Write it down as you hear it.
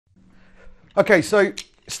Okay, so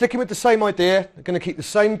sticking with the same idea, I'm going to keep the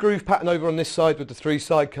same groove pattern over on this side with the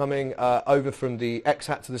 3-side coming over from the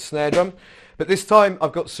X-hat to the snare drum. But this time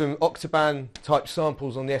I've got some Octoband type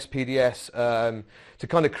samples on the SPDS to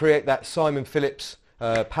kind of create that Simon Phillips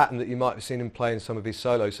pattern that you might have seen him play in some of his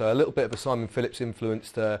solos. So a little bit of a Simon Phillips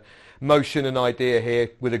influenced motion and idea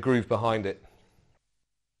here with a groove behind it.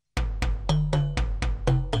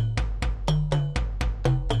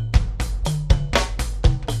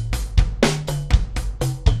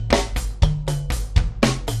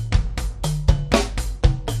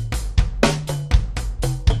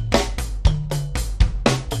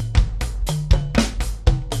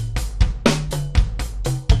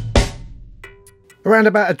 Around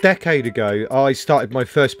about a decade ago, I started my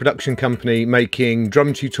first production company making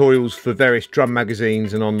drum tutorials for various drum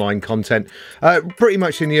magazines and online content, pretty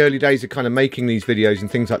much in the early days of kind of making these videos and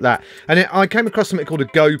things like that. And I came across something called a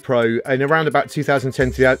GoPro in around about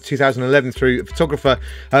 2010 to 2011 through a photographer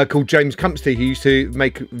called James Cumpsty, who used to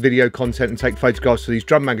make video content and take photographs for these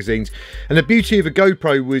drum magazines. And the beauty of a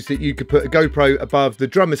GoPro was that you could put a GoPro above the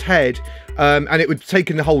drummer's head and it would take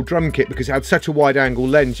in the whole drum kit because it had such a wide angle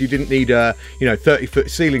lens. You didn't need a 30-foot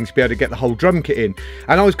ceiling to be able to get the whole drum kit in.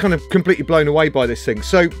 And I was kind of completely blown away by this thing.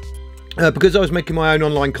 So because I was making my own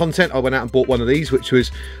online content, I went out and bought one of these, which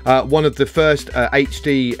was one of the first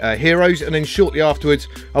HD Heroes, and then shortly afterwards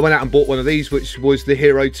I went out and bought one of these, which was the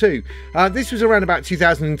Hero 2. This was around about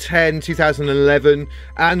 2010, 2011,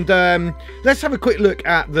 and let's have a quick look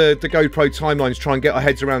at the GoPro timelines, try and get our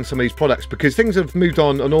heads around some of these products, because things have moved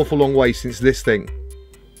on an awful long way since this thing.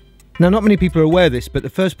 Now, not many people are aware of this, but the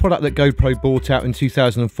first product that GoPro brought out in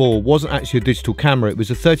 2004 wasn't actually a digital camera. It was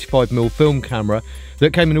a 35mm film camera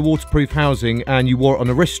that came in a waterproof housing and you wore it on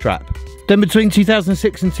a wrist strap. Then between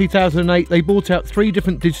 2006 and 2008, they brought out 3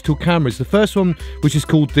 different digital cameras. The first one, which is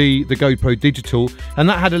called the GoPro Digital, and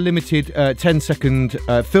that had a limited 10-second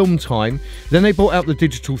film time. Then they brought out the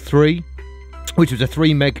Digital 3, which was a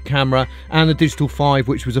 3 meg camera, and the Digital 5,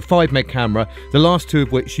 which was a 5 meg camera, the last 2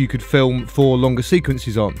 of which you could film for longer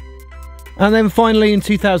sequences on. And then finally in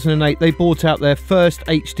 2008 they brought out their first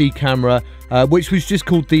HD camera, which was just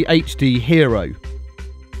called the HD Hero.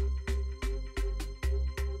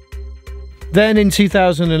 Then in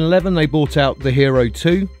 2011 they brought out the Hero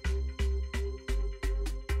 2.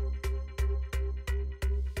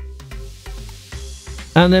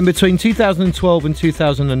 And then between 2012 and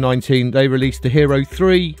 2019 they released the Hero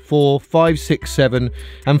 3, 4, 5, 6, 7,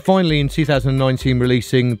 and finally in 2019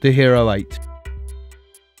 releasing the Hero 8.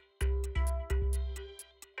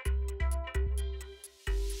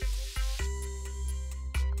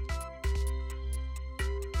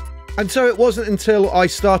 And so it wasn't until I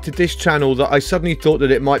started this channel that I suddenly thought that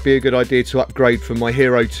it might be a good idea to upgrade from my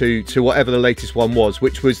Hero 2 to whatever the latest one was,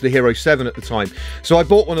 which was the Hero 7 at the time. So I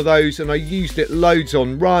bought one of those and I used it loads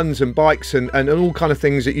on runs and bikes and all kind of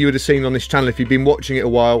things that you would have seen on this channel if you've been watching it a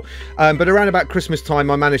while. But around about Christmas time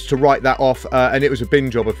I managed to write that off and it was a bin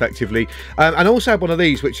job effectively. And I also had one of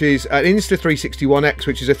these, which is an Insta 361X,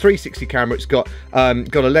 which is a 360 camera. It's got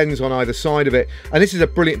a lens on either side of it, and this is a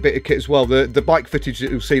brilliant bit of kit as well. The bike footage that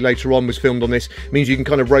you'll see later on was filmed on this. It means you can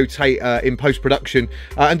kind of rotate in post-production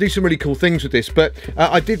and do some really cool things with this. But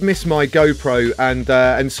I did miss my GoPro,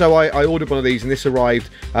 and so I ordered one of these, and this arrived.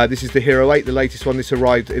 This is the Hero 8, the latest one. This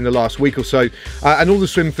arrived in the last week or so, and all the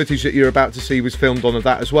swim footage that you're about to see was filmed on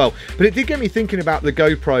that as well. But it did get me thinking about the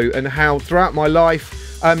GoPro and how throughout my life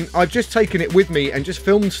I've just taken it with me and just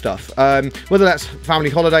filmed stuff, whether that's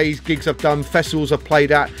family holidays, gigs I've done, festivals I've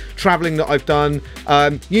played at, travelling that I've done,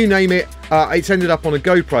 you name it. It's ended up on a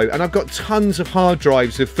GoPro, and I've got tons of hard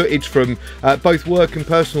drives of footage from both work and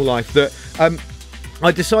personal life that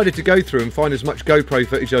I decided to go through and find as much GoPro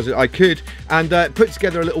footage as I could, and put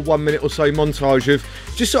together a little 1 minute or so montage of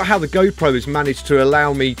just sort of how the GoPro has managed to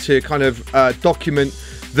allow me to kind of document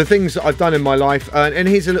the things that I've done in my life, and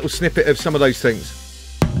here's a little snippet of some of those things.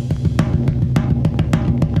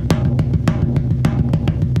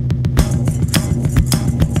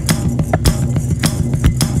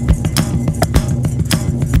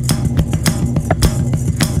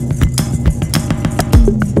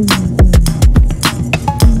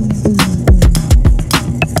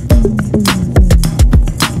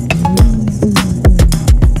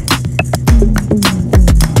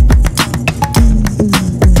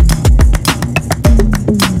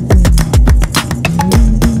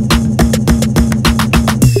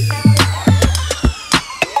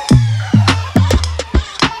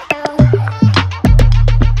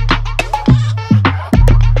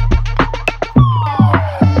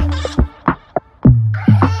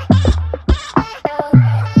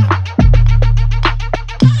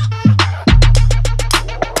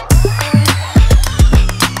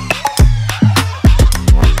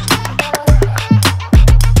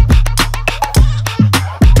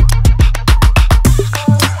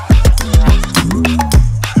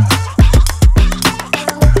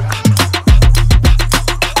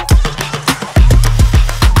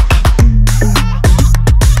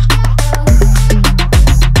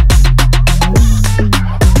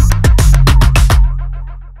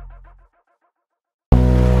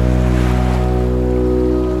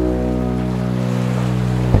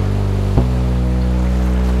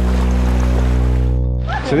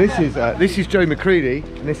 So this is Joe McCready,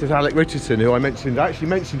 and this is Alec Richardson, who I actually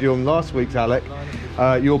mentioned you on last week's Alec,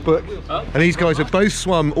 your book. And these guys have both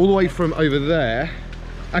swum all the way from over there.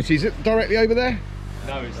 Actually, is it directly over there?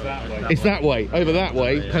 No, it's that way. It's that way, over that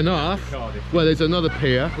way, Penarth, where there's another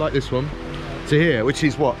pier like this one, to here, which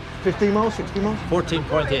is what, 15 miles, 16 miles?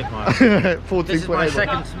 14.8 miles. 14.8 This is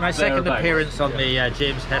my second appearance on the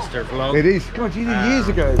James Hester vlog. It is. God, you did years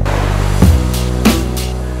ago.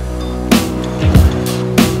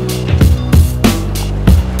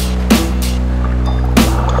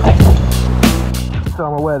 So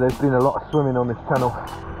I'm aware there's been a lot of swimming on this channel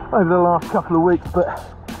over the last couple of weeks, but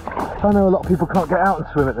I know a lot of people can't get out and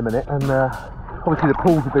swim at the minute, and obviously the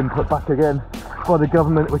pools have been put back again by the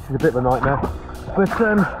government, which is a bit of a nightmare. But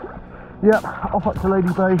yep, off up to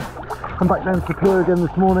Layde Bay, I'm back down to the pier again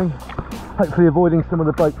this morning, hopefully avoiding some of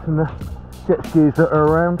the boats and the jet skis that are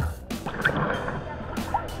around.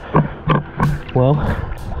 Well,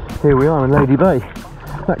 here we are in Layde Bay.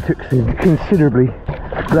 That took considerably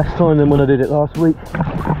less time than when I did it last week.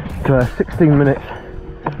 16 minutes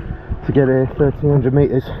to get here, 1300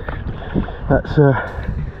 metres. That's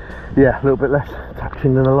yeah, a little bit less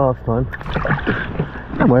taxing than the last time.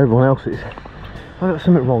 And where everyone else is. I got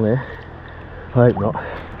something wrong here. I hope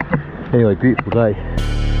not. Anyway, beautiful day.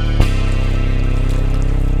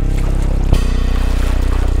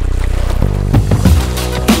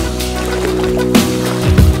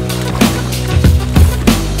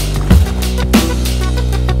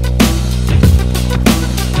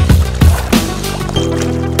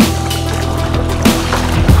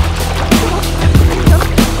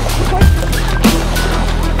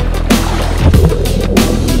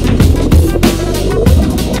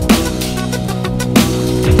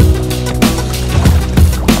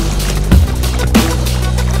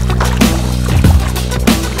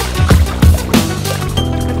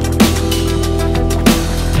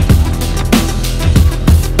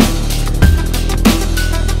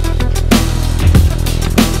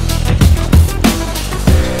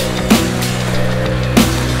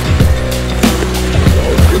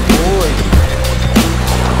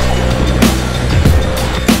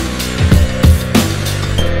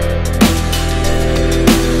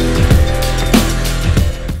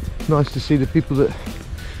 Nice to see the people that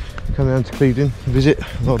come down to Clevedon and visit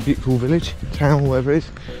our beautiful village, town, whatever it is,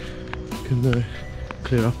 can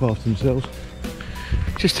clear up after themselves.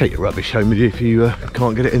 Just take your rubbish home with you if you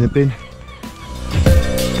can't get it in the bin.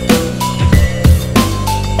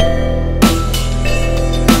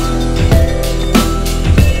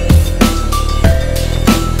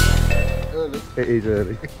 It is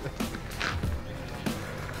early.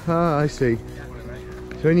 Ah, I see.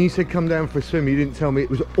 So when you said come down for a swim, you didn't tell me it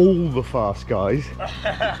was all the fast guys.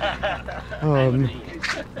 Morning,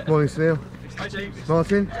 Sunil. Hi, James.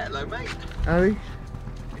 Martin. Hello, mate. Ali.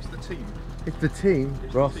 It's the team. It's the team.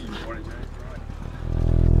 Ross. The team.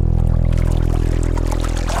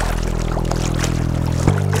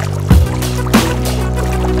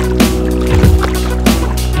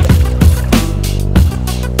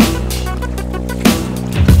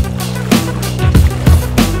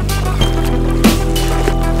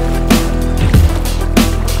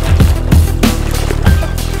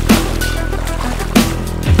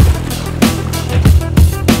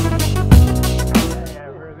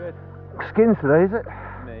 Skins today, is it?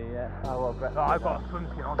 Me, yeah. Oh, well, I've got a swim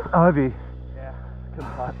skin on. Oh, have you? Yeah.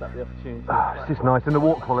 Couldn't pass up the opportunity. Oh, it's just nice, and the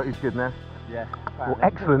water quality's good now. Yeah. Well,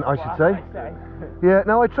 excellent, I should say. Yeah,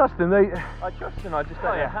 no, I trust them. I trust them, I just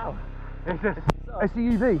don't know how. It's the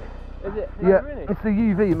UV. Is it? Yeah, Oh, really? it's the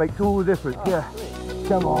UV, it makes all the difference, yeah. Sweet.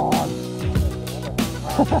 Come on.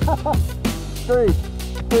 3,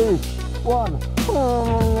 2, 1.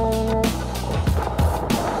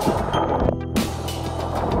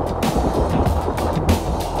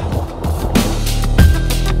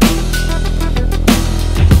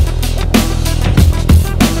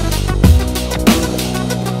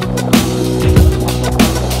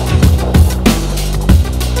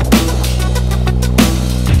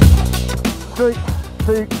 Three,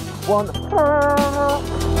 two, one.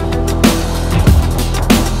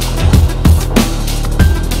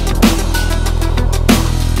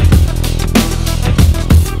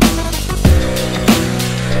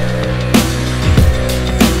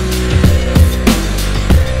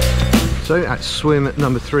 So that's swim at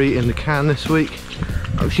number 3 in the can this week.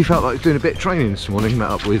 I actually felt like I was doing a bit of training this morning.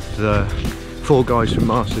 Met up with 4 guys from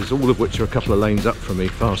Masters, all of which are a couple of lanes up from me,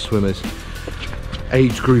 fast swimmers,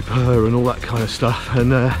 age group her and all that kind of stuff,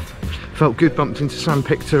 and felt good. Bumped into Sam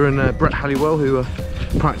Pictor and Brett Halliwell, who are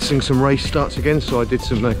practicing some race starts again, so I did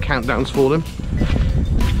some countdowns for them.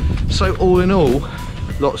 So all in all,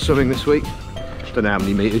 a lot of swimming this week. don't know how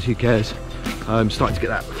many meters, who cares. I'm starting to get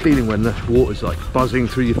that feeling when the water's like buzzing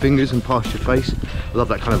through your fingers and past your face. I love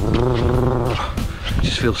that kind of, it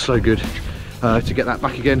just feels so good to get that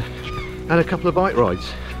back again, and a couple of bike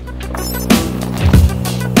rides.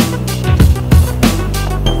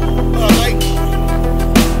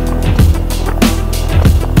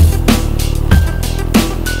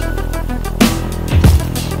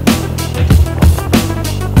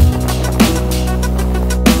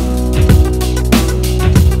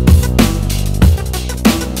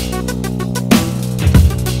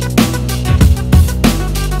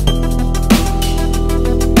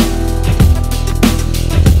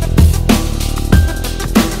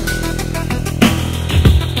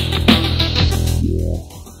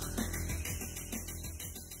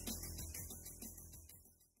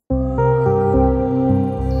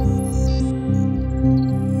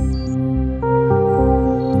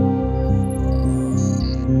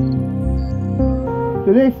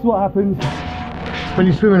 So this is what happens when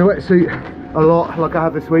you swim in a wetsuit a lot, like I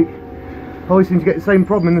have this week. I always seem to get the same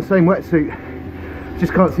problem in the same wetsuit.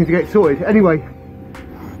 Just can't seem to get it sorted. Anyway,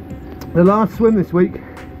 the last swim this week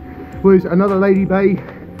was another Layde Bay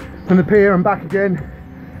from the pier and back again.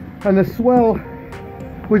 And the swell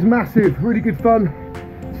was massive, really good fun.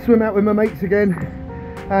 Swim out with my mates again.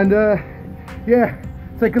 And yeah,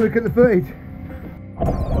 take a look at the footage.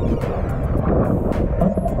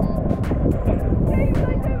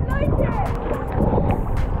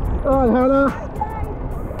 Oh, Hannah!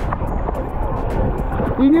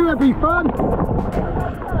 You knew it'd be fun!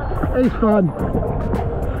 It's fun!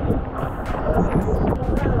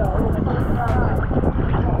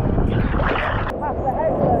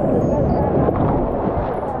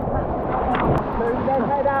 Then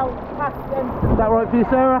head out past them. Is that right for you,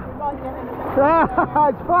 Sarah? Ah,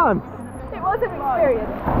 it's fun! It was an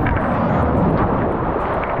experience.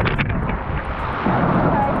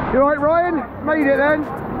 You alright, Ryan? Made it then?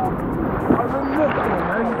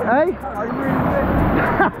 Hey?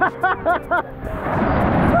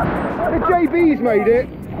 The JB's made it.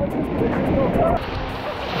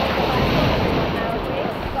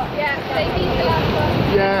 Yeah, JB's the last one.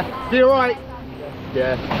 Yeah. You alright?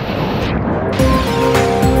 Yeah.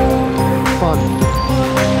 Fun.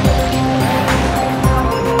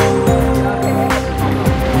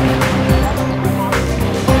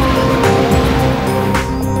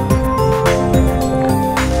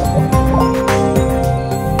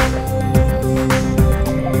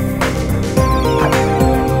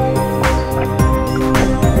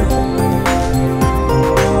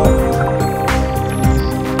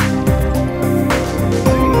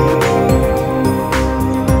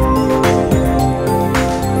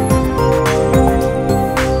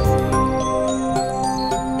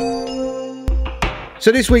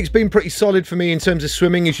 So this week's been pretty solid for me in terms of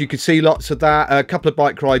swimming, as you could see, lots of that. A couple of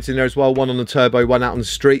bike rides in there as well, one on the turbo, one out on the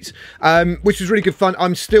streets, which was really good fun.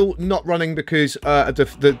 I'm still not running because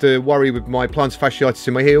the worry with my plantar fasciitis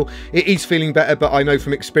in my heel. It is feeling better, but I know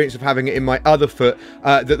from experience of having it in my other foot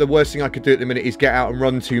that the worst thing I could do at the minute is get out and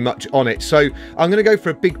run too much on it. So I'm going to go for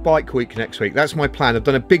a big bike week next week. That's my plan. I've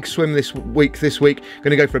done a big swim this week. Going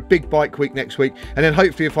to go for a big bike week next week, and then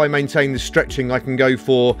hopefully if I maintain the stretching, I can go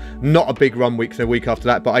for not a big run week the week after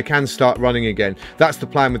that, but I can start running again. That's the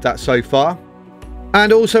plan with that so far.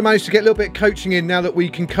 And also managed to get a little bit of coaching in now that we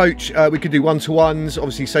can coach. We could do one-to-ones,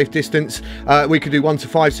 obviously safe distance. We could do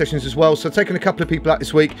 1-to-5 sessions as well. So I've taken a couple of people out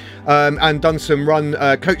this week and done some run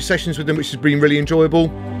coach sessions with them, which has been really enjoyable.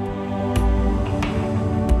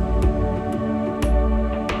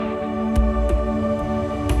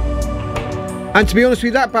 And to be honest with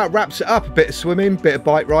you, that about wraps it up. A bit of swimming, bit of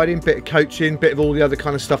bike riding, bit of coaching, bit of all the other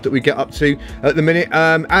kind of stuff that we get up to at the minute.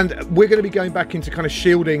 And we're going to be going back into kind of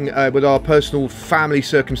shielding with our personal family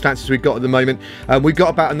circumstances we've got at the moment. We've got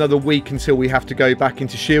about another week until we have to go back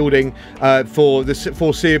into shielding for the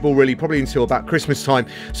foreseeable, really, probably until about Christmas time.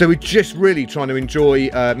 So we're just really trying to enjoy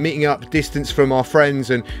meeting up, distance from our friends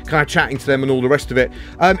and kind of chatting to them and all the rest of it.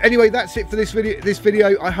 Anyway, that's it for this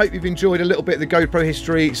video. I hope you've enjoyed a little bit of the GoPro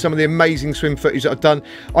history, some of the amazing swim footage that I've done.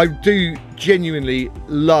 I do genuinely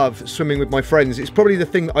love swimming with my friends. It's probably the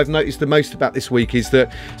thing that I've noticed the most about this week is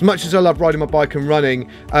that as much as I love riding my bike and running,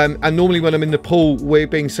 and normally when I'm in the pool we're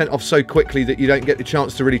being sent off so quickly that you don't get the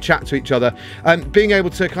chance to really chat to each other, being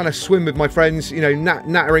able to kind of swim with my friends, you know,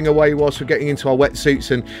 nattering away whilst we're getting into our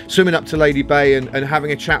wetsuits and swimming up to Layde Bay and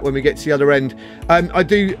having a chat when we get to the other end, I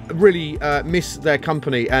do really miss their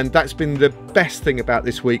company, and that's been the best thing about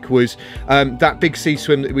this week was that big sea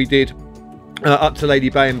swim that we did up to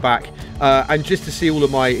Layde Bay and back, and just to see all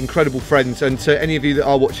of my incredible friends. And to any of you that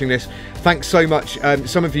are watching this, thanks so much.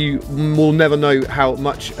 Some of you will never know how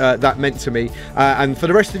much that meant to me, and for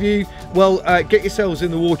the rest of you, well, get yourselves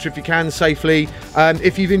in the water if you can safely.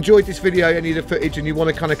 If you've enjoyed this video, any of the footage, and you want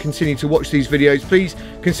to kind of continue to watch these videos, please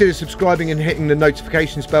consider subscribing and hitting the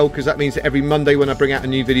notifications bell, because that means that every Monday when I bring out a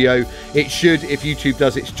new video, it should, if YouTube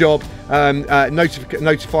does its job,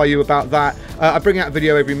 notify you about that. I bring out a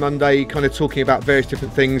video every Monday kind of talking about various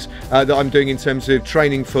different things that I'm doing in terms of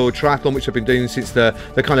training for triathlon, which I've been doing since the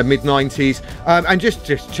kind of mid-90s, and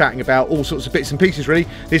just chatting about all sorts of bits and pieces really.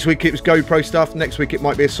 This week it was GoPro stuff, next week it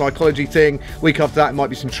might be a psychology thing, week after that it might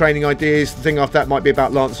be some training ideas, the thing after that might be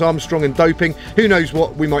about Lance Armstrong and doping. Who knows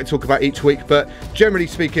what we might talk about each week, but generally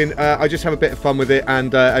speaking, I just have a bit of fun with it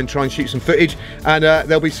and try and shoot some footage, and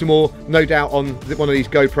there'll be some more, no doubt, on one of these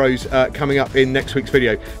GoPros coming up in next week's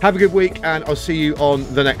video. Have a good week, and I'll see you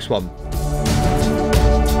on the next one.